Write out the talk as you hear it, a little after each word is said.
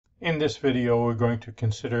In this video, we're going to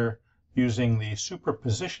consider using the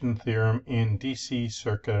superposition theorem in DC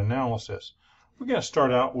circuit analysis. We're going to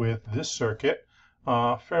start out with this circuit,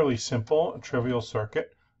 fairly simple, a trivial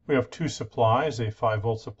circuit. We have two supplies, a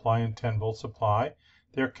 5-volt supply and 10-volt supply.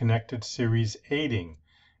 They're connected series aiding.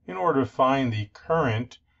 In order to find the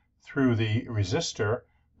current through the resistor,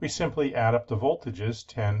 we simply add up the voltages,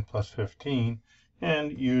 10 plus 15,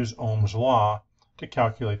 and use Ohm's law to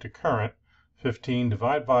calculate the current. 15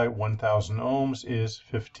 divided by 1000 ohms is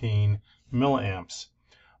 15 milliamps.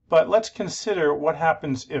 But let's consider what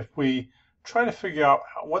happens if we try to figure out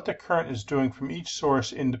what the current is doing from each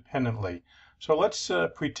source independently. So let's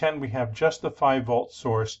pretend we have just the 5-volt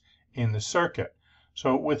source in the circuit.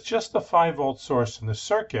 So with just the 5-volt source in the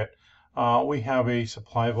circuit, we have a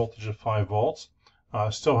supply voltage of 5 volts,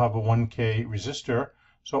 still have a 1K resistor,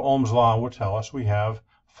 so Ohm's law will tell us we have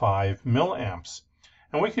 5 milliamps.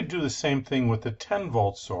 And we could do the same thing with the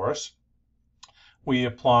 10-volt source. We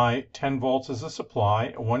apply 10 volts as a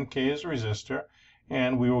supply, 1K as a resistor,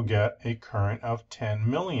 and we will get a current of 10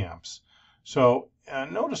 milliamps. So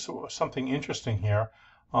notice something interesting here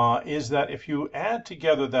is that if you add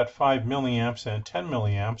together that 5 milliamps and 10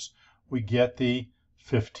 milliamps, we get the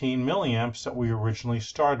 15 milliamps that we originally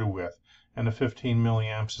started with. And the 15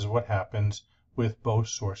 milliamps is what happens with both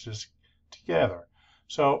sources together.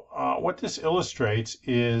 So what this illustrates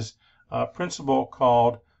is a principle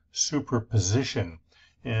called superposition,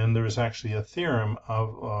 and there is actually a theorem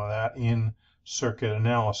of that in circuit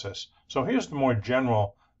analysis. So here's the more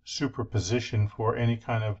general superposition for any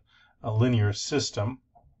kind of a linear system.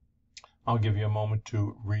 I'll give you a moment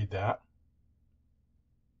to read that.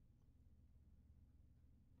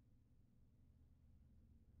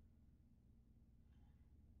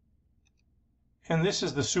 And this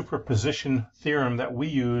is the superposition theorem that we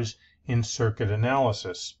use in circuit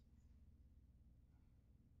analysis.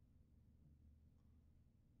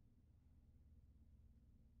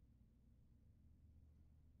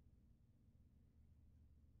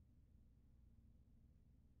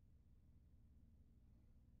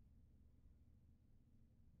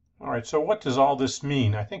 All right, so what does all this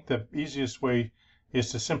mean? I think the easiest way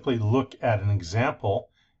is to simply look at an example,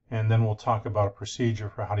 and then we'll talk about a procedure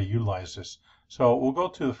for how to utilize this. So we'll go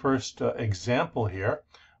to the first example here.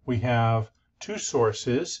 We have two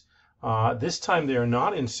sources. This time they are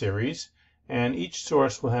not in series, and each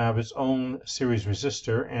source will have its own series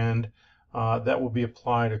resistor, and that will be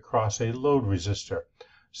applied across a load resistor.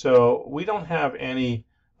 So we don't have any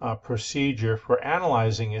procedure for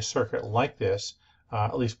analyzing a circuit like this,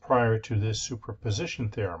 at least prior to this superposition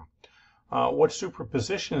theorem. What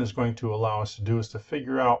superposition is going to allow us to do is to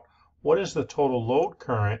figure out what is the total load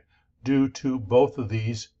current due to both of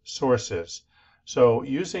these sources. So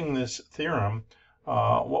using this theorem,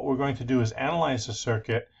 what we're going to do is analyze the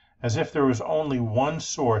circuit as if there was only one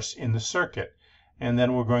source in the circuit. And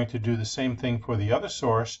then we're going to do the same thing for the other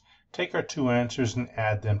source, take our two answers and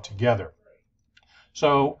add them together.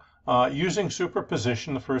 So using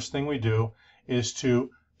superposition, the first thing we do is to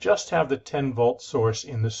just have the 10-volt source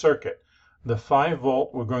in the circuit. The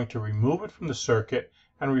 5-volt, we're going to remove it from the circuit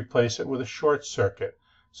and replace it with a short circuit.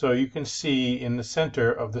 So you can see in the center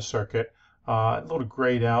of the circuit a little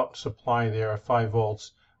grayed out supply there at 5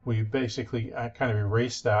 volts. We basically kind of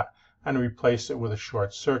erase that and replace it with a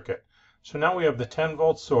short circuit. So now we have the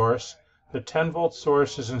 10-volt source. The 10-volt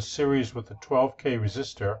source is in series with the 12K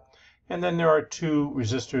resistor, and then there are two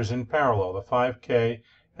resistors in parallel, the 5K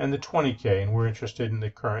and the 20K, and we're interested in the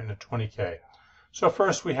current in the 20K. So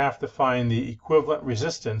first we have to find the equivalent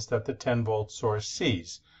resistance that the 10-volt source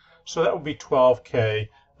sees. So that would be 12K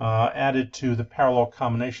added to the parallel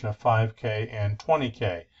combination of 5K and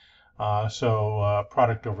 20K. So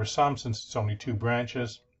product over sum, since it's only two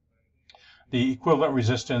branches. The equivalent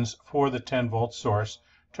resistance for the 10-volt source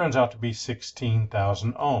turns out to be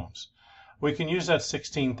 16,000 ohms. We can use that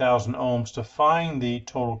 16,000 ohms to find the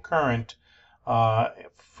total current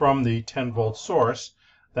from the 10-volt source.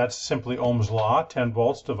 That's simply Ohm's law. 10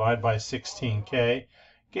 volts divided by 16K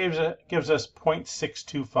gives us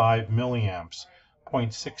 0.625 milliamps.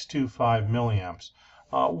 0.625 milliamps.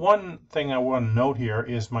 One thing I want to note here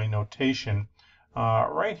is my notation.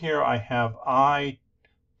 Right here I have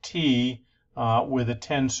IT with a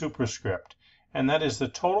 10 superscript, and that is the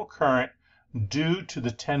total current due to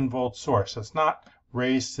the 10-volt source. It's not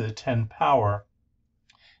raised to the 10 power.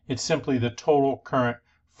 It's simply the total current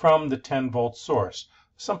from the 10-volt source.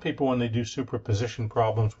 Some people, when they do superposition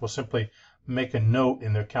problems, will simply make a note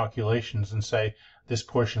in their calculations and say this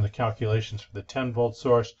portion of the calculations for the 10-volt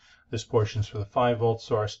source, this portion is for the 5-volt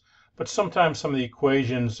source. But sometimes some of the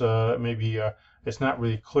equations maybe it's not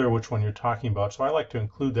really clear which one you're talking about. So I like to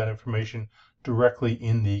include that information directly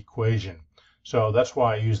in the equation. So that's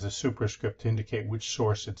why I use the superscript to indicate which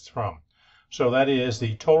source it's from. So that is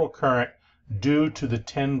the total current due to the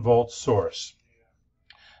 10-volt source.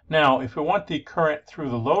 Now, if we want the current through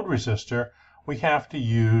the load resistor, we have to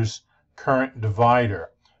use current divider.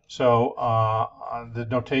 So the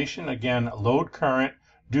notation, again, load current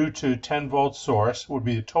due to 10-volt source would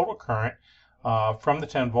be the total current from the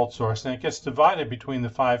 10-volt source, and it gets divided between the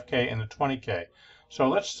 5K and the 20K. So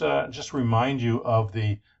let's just remind you of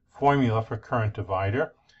the formula for current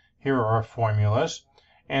divider. Here are our formulas,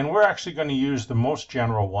 and we're actually going to use the most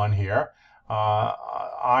general one here.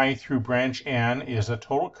 I through branch N is a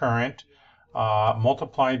total current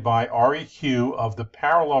multiplied by Req of the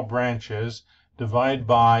parallel branches divided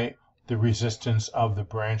by the resistance of the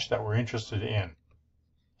branch that we're interested in.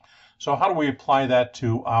 So how do we apply that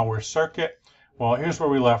to our circuit? Well, here's where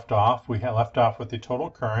we left off. We left off with the total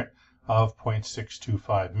current of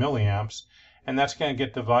 0.625 milliamps, and that's going to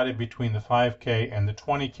get divided between the 5K and the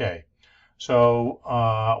 20K.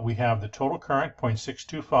 So we have the total current,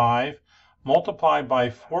 0.625, multiplied by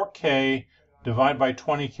 4K divided by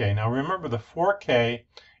 20K. Now remember, the 4K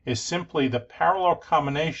is simply the parallel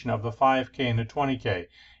combination of the 5K and the 20K.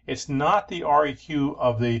 It's not the Req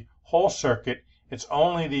of the whole circuit, it's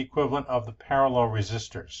only the equivalent of the parallel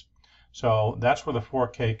resistors. So that's where the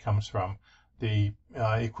 4K comes from, the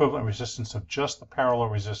equivalent resistance of just the parallel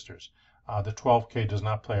resistors. The 12K does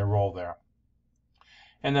not play a role there.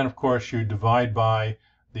 And then, of course, you divide by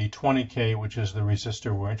the 20K, which is the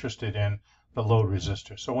resistor we're interested in, the load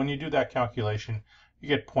resistor. So when you do that calculation, you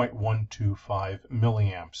get 0.125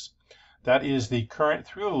 milliamps. That is the current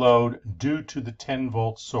through the load due to the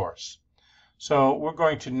 10-volt source. So we're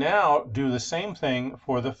going to now do the same thing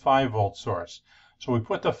for the 5-volt source. So we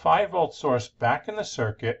put the 5-volt source back in the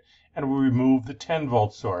circuit and we remove the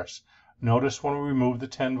 10-volt source. Notice when we remove the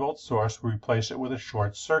 10-volt source, we replace it with a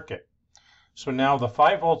short circuit. So now the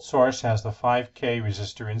 5-volt source has the 5K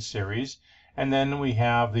resistor in series, and then we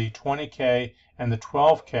have the 20K and the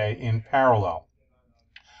 12K in parallel.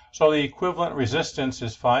 So the equivalent resistance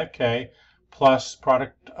is 5K plus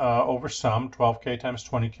product over sum, 12K times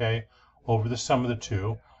 20K over the sum of the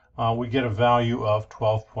two. We get a value of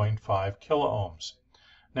 12.5 kiloohms.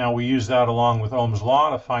 Now we use that along with Ohm's law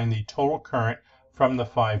to find the total current from the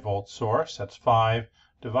 5-volt source. That's 5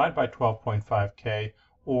 divided by 12.5K,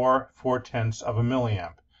 or 0.4 of a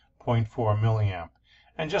milliamp, 0.4 milliamp.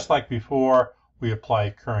 And just like before, we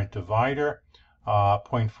apply current divider,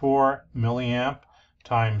 0.4 milliamp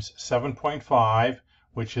times 7.5,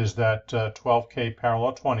 which is that 12K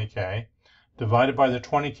parallel 20K, divided by the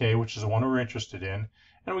 20K, which is the one we're interested in,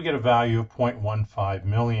 and we get a value of 0.15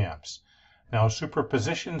 milliamps. Now,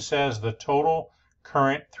 superposition says the total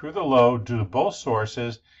current through the load due to both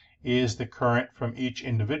sources is the current from each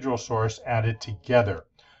individual source added together.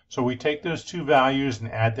 So we take those two values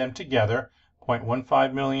and add them together, 0.15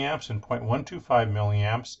 milliamps and 0.125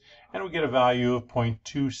 milliamps, and we get a value of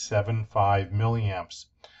 0.275 milliamps.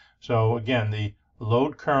 So again, the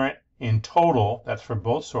load current in total, that's for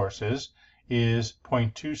both sources, is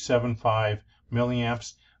 0.275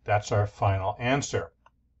 milliamps. That's our final answer.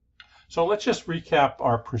 So let's just recap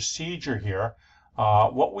our procedure here.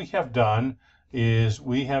 What we have done is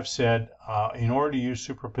we have said, in order to use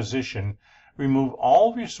superposition, remove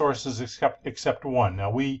all of your sources except one.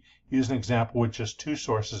 Now we use an example with just two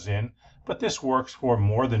sources in, but this works for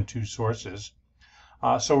more than two sources.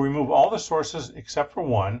 So remove all the sources except for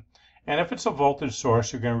one, and if it's a voltage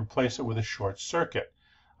source, you're going to replace it with a short circuit.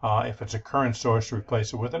 If it's a current source,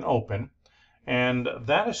 replace it with an open. And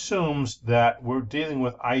that assumes that we're dealing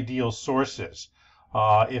with ideal sources.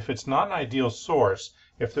 If it's not an ideal source,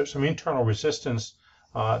 if there's some internal resistance,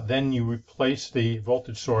 then you replace the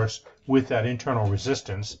voltage source with that internal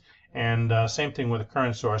resistance. And same thing with a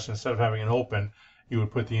current source. Instead of having an open, you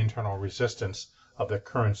would put the internal resistance of the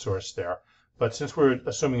current source there. But since we're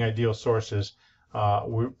assuming ideal sources,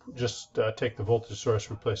 we just take the voltage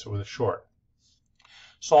source, replace it with a short.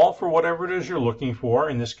 Solve for whatever it is you're looking for.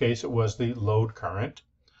 In this case, it was the load current.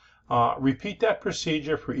 Repeat that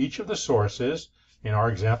procedure for each of the sources. In our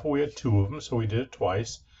example, we had two of them, so we did it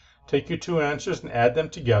twice. Take your two answers and add them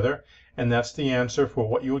together, and that's the answer for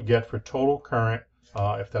what you would get for total current,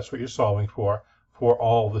 if that's what you're solving for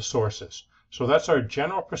all the sources. So that's our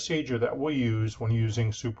general procedure that we'll use when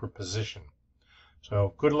using superposition.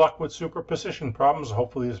 So good luck with superposition problems.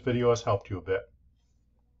 Hopefully this video has helped you a bit.